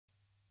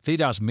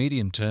Theta's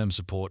medium-term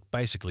support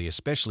basically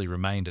especially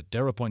remained at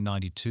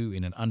 0.92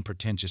 in an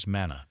unpretentious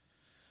manner.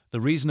 The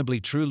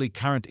reasonably truly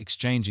current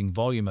exchanging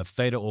volume of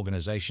Theta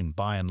organization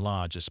by and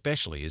large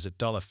especially is at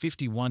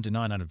 $51 to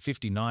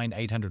 959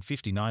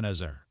 859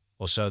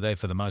 or so they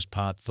for the most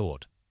part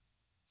thought.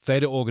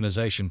 Theta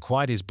organization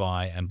quite is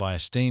by and by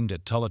esteemed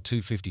at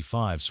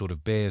 $255 sort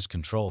of bears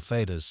control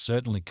Theta's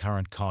certainly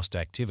current cost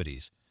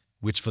activities,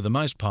 which for the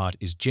most part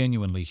is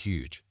genuinely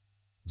huge.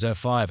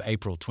 5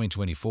 April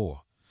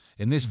 2024.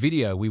 In this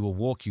video we will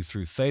walk you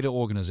through Theta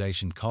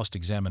organization cost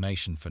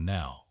examination for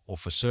now, or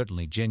for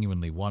certainly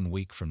genuinely 1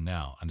 week from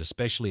now, and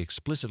especially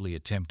explicitly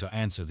attempt to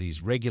answer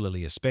these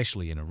regularly,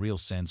 especially in a real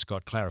sense,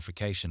 got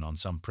clarification on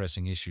some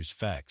pressing issues,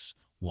 facts,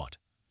 what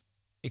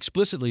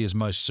explicitly is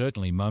most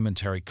certainly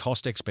momentary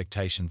cost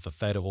expectation for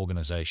Theta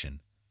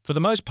organization. For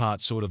the most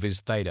part sort of is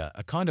Theta,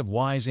 a kind of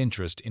wise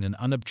interest in an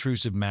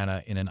unobtrusive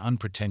manner in an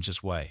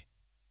unpretentious way.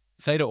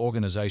 Theta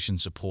organization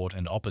support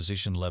and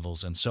opposition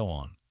levels and so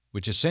on,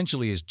 which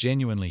essentially is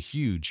genuinely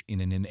huge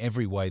in an in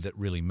every way that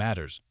really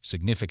matters,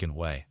 significant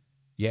way.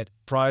 Yet,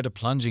 prior to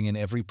plunging in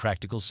every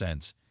practical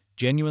sense,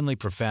 genuinely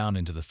profound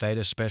into the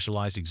Theta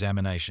specialized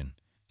examination,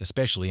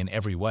 especially in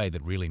every way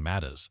that really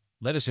matters,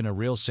 let us in a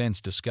real sense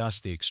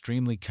discuss the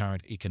extremely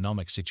current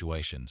economic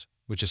situations,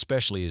 which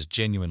especially is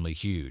genuinely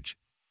huge.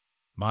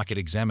 Market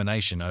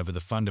examination over the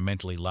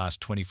fundamentally last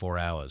 24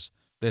 hours,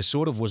 there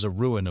sort of was a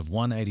ruin of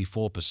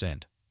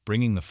 184%,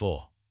 bringing the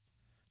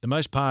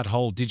most part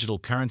whole digital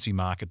currency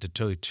market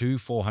to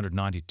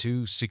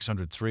 492,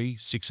 603,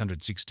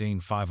 616,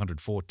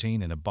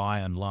 514 in a by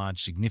and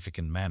large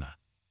significant manner.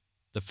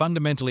 The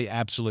fundamentally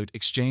absolute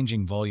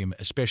exchanging volume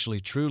especially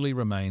truly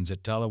remains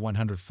at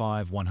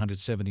 $105,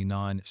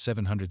 179,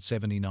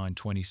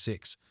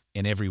 779.26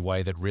 in every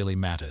way that really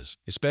matters,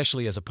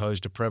 especially as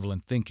opposed to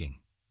prevalent thinking.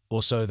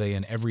 Also they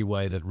in every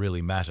way that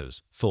really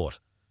matters, thought.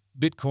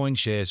 Bitcoin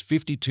shares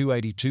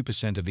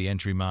 82% of the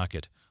entry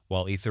market,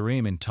 while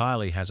Ethereum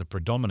entirely has a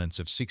predominance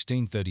of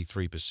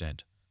 16.33%,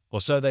 or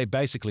so they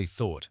basically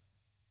thought,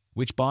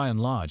 which by and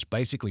large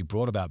basically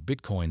brought about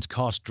Bitcoin's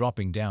cost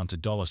dropping down to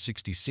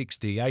 $66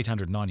 the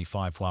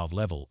 895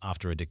 level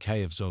after a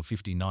decay of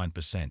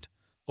 59%,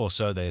 or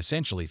so they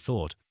essentially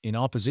thought, in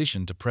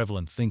opposition to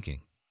prevalent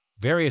thinking.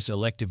 Various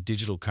elective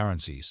digital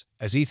currencies,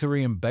 as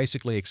Ethereum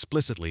basically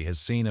explicitly has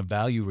seen a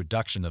value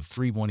reduction of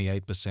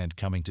 3.28%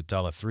 coming to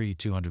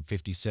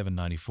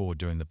 $257.94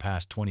 during the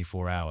past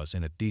 24 hours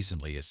in a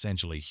decently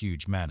essentially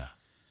huge manner.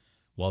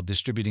 While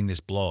distributing this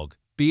blog,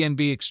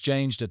 BNB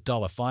exchanged at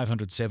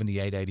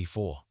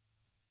 $578.84,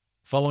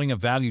 following a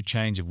value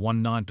change of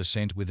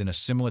 19% within a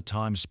similar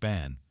time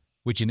span,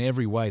 which in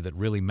every way that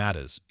really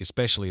matters,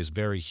 especially is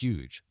very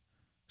huge.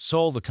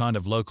 Sol, the kind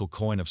of local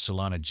coin of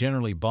Solana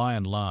generally by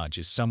and large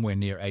is somewhere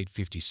near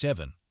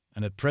 857,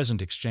 and at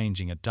present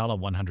exchanging at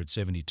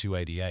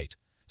 $172.88,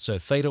 so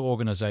Theta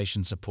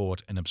organization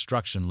support and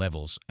obstruction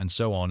levels and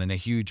so on in a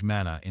huge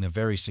manner in a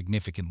very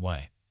significant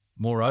way.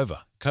 Moreover,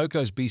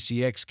 Coco's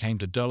BCX came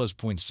to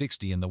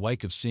 $0.60 in the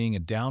wake of seeing a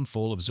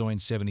downfall of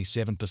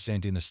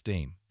 77% in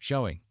esteem,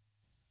 showing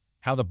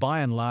how the by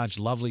and large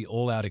lovely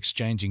all-out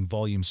exchanging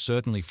volume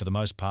certainly for the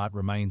most part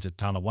remains at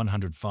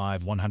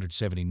 $105,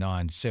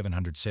 179,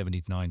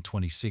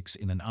 779.26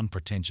 in an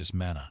unpretentious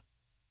manner.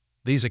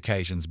 These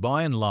occasions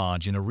by and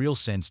large in a real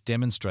sense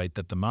demonstrate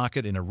that the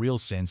market in a real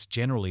sense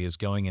generally is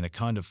going in a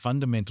kind of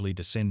fundamentally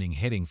descending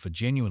heading for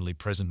genuinely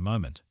present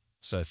moment,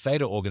 so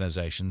Theta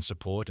organization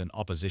support and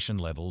opposition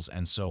levels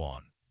and so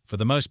on, for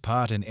the most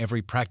part in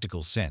every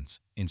practical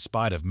sense, in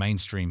spite of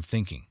mainstream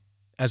thinking.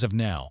 As of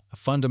now, a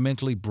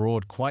fundamentally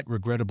broad, quite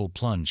regrettable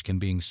plunge can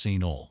be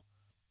seen all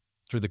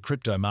through the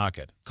crypto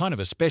market, kind of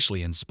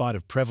especially in spite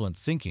of prevalent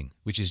thinking,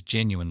 which is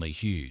genuinely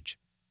huge.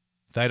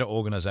 Theta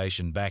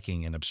organization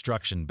backing and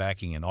obstruction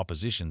backing and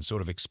opposition sort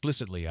of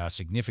explicitly are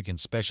significant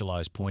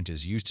specialized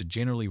pointers used to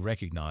generally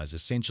recognize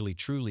essentially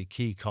truly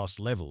key cost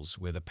levels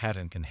where the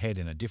pattern can head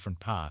in a different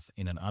path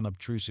in an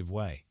unobtrusive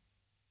way.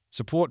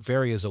 Support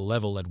vary as a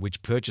level at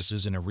which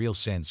purchases in a real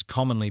sense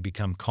commonly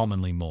become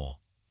commonly more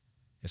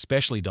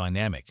especially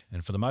dynamic,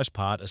 and for the most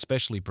part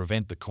especially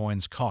prevent the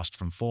coin's cost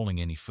from falling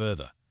any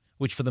further,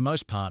 which for the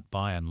most part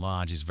by and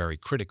large is very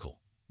critical,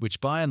 which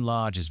by and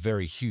large is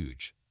very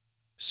huge.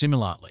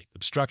 Similarly,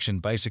 obstruction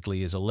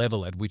basically is a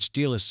level at which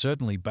dealers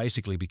certainly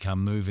basically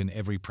become move in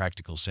every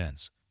practical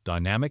sense,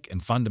 dynamic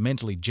and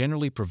fundamentally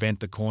generally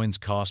prevent the coin's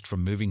cost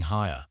from moving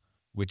higher,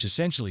 which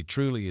essentially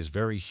truly is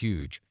very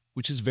huge,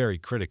 which is very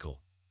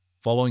critical.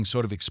 Following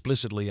sort of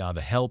explicitly are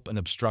the help and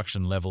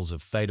obstruction levels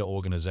of Theta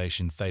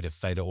organization,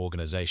 Theta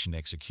organization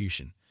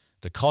execution.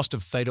 The cost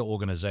of Theta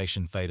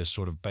organization Theta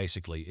sort of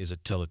basically is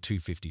at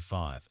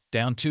 $255,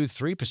 down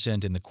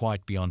 3% in the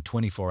quite beyond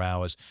 24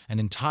 hours and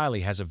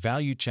entirely has a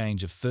value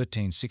change of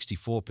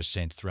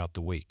 13.64% throughout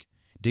the week,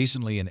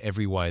 decently in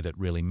every way that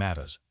really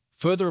matters.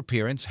 Further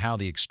appearance how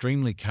the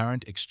extremely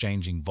current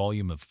exchanging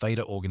volume of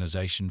Theta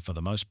organization for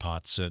the most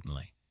part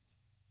certainly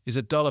is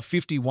at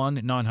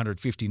 $51,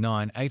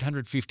 959,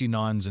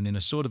 859s and in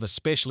a sort of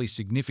especially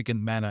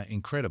significant manner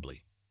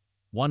incredibly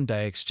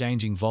One-day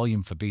exchanging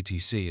volume for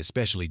BTC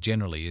especially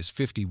generally is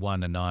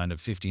 51.9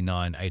 of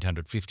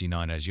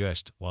 59,859 as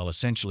USD, while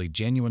essentially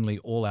genuinely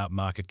all-out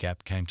market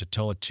cap came to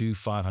TOA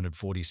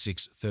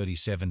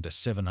 546.37 to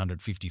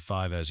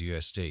 755 as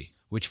USD,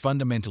 which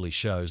fundamentally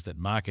shows that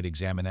market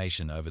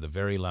examination over the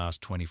very last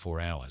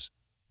 24 hours.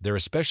 There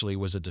especially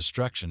was a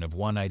destruction of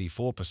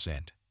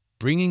 184%,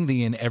 bringing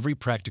the in every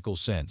practical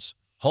sense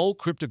whole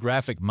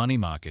cryptographic money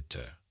market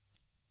to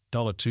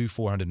 $2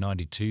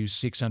 492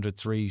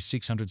 603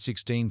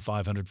 616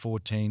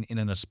 514 in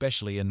an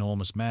especially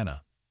enormous manner.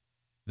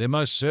 There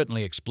most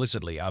certainly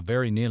explicitly are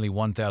very nearly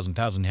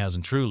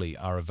 1,000 truly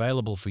are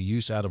available for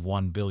use out of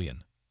 1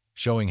 billion,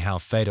 showing how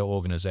Theta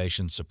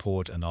organizations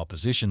support and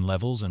opposition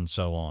levels and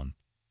so on,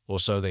 or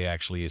so they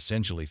actually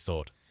essentially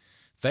thought.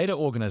 Theta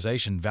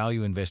Organization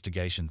Value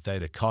Investigation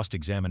Theta Cost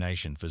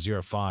Examination for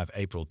 05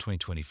 April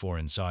 2024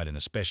 inside an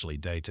especially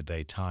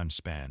day-to-day time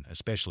span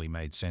especially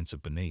made sense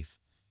of beneath,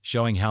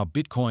 showing how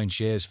Bitcoin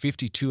shares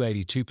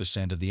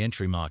 52.82% of the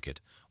entry market,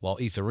 while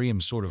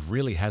Ethereum sort of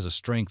really has a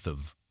strength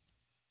of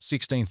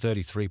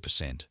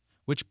 16.33%,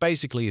 which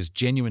basically is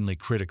genuinely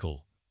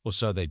critical, or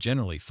so they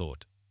generally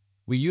thought.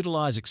 We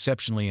utilize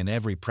exceptionally in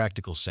every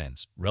practical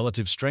sense,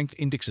 relative strength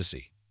indexes,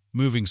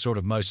 moving sort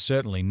of most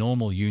certainly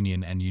normal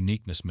union and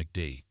uniqueness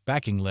MACD,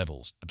 backing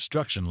levels,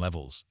 obstruction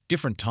levels,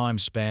 different time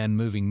span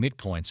moving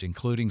midpoints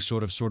including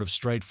sort of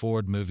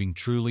straightforward moving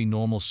truly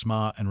normal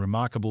smart and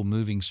remarkable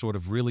moving sort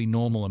of really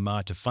normal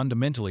amount to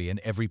fundamentally in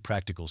every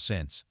practical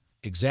sense.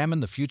 Examine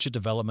the future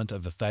development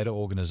of the Theta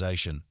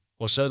organization,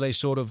 or so they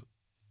sort of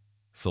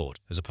thought,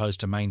 as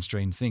opposed to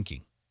mainstream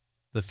thinking.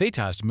 The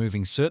Theta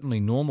moving certainly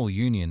normal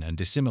union and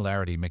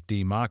dissimilarity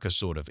MACD marker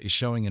sort of is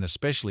showing an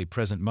especially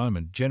present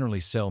moment generally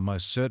sell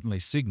most certainly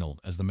signal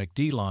as the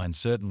MACD line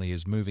certainly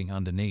is moving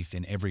underneath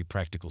in every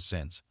practical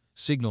sense.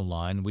 Signal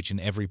line which in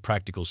every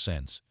practical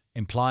sense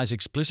implies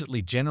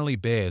explicitly generally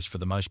bears for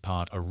the most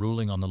part a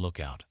ruling on the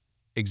lookout,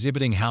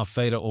 exhibiting how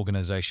Theta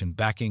organization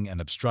backing and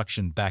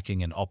obstruction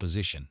backing and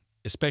opposition,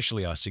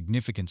 especially are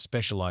significant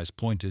specialized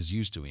pointers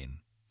used to in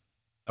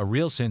a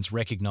real sense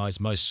recognize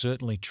most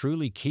certainly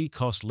truly key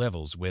cost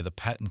levels where the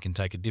pattern can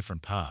take a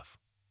different path,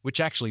 which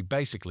actually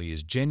basically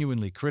is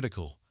genuinely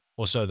critical,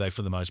 or so they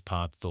for the most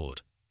part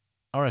thought.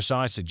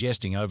 RSI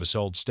suggesting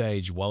oversold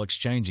stage while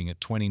exchanging at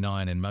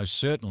 29 and most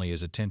certainly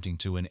is attempting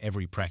to in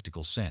every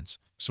practical sense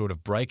sort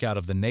of break out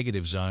of the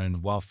negative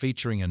zone while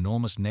featuring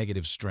enormous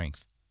negative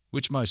strength,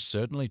 which most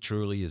certainly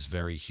truly is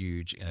very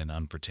huge in an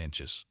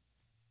unpretentious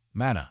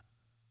manner.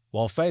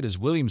 While Theta's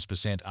Williams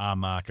 % R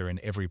marker in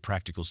every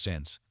practical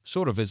sense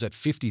sort of is at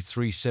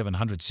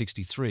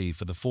 53,763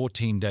 for the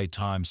 14-day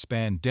time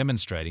span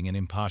demonstrating an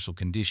impartial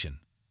condition.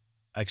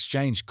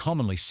 Exchange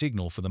commonly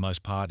signal for the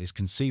most part is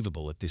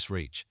conceivable at this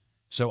reach.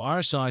 So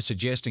RSI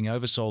suggesting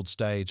oversold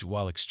stage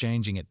while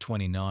exchanging at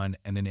 29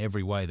 and in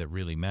every way that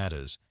really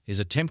matters is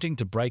attempting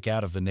to break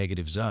out of the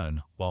negative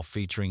zone while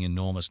featuring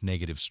enormous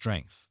negative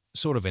strength,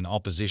 sort of in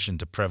opposition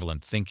to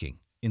prevalent thinking,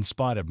 in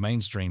spite of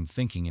mainstream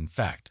thinking in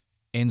fact.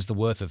 Ends the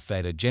worth of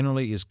Theta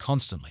generally is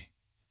constantly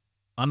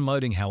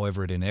unloading,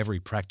 however it in every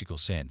practical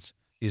sense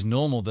is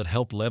normal that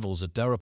help levels at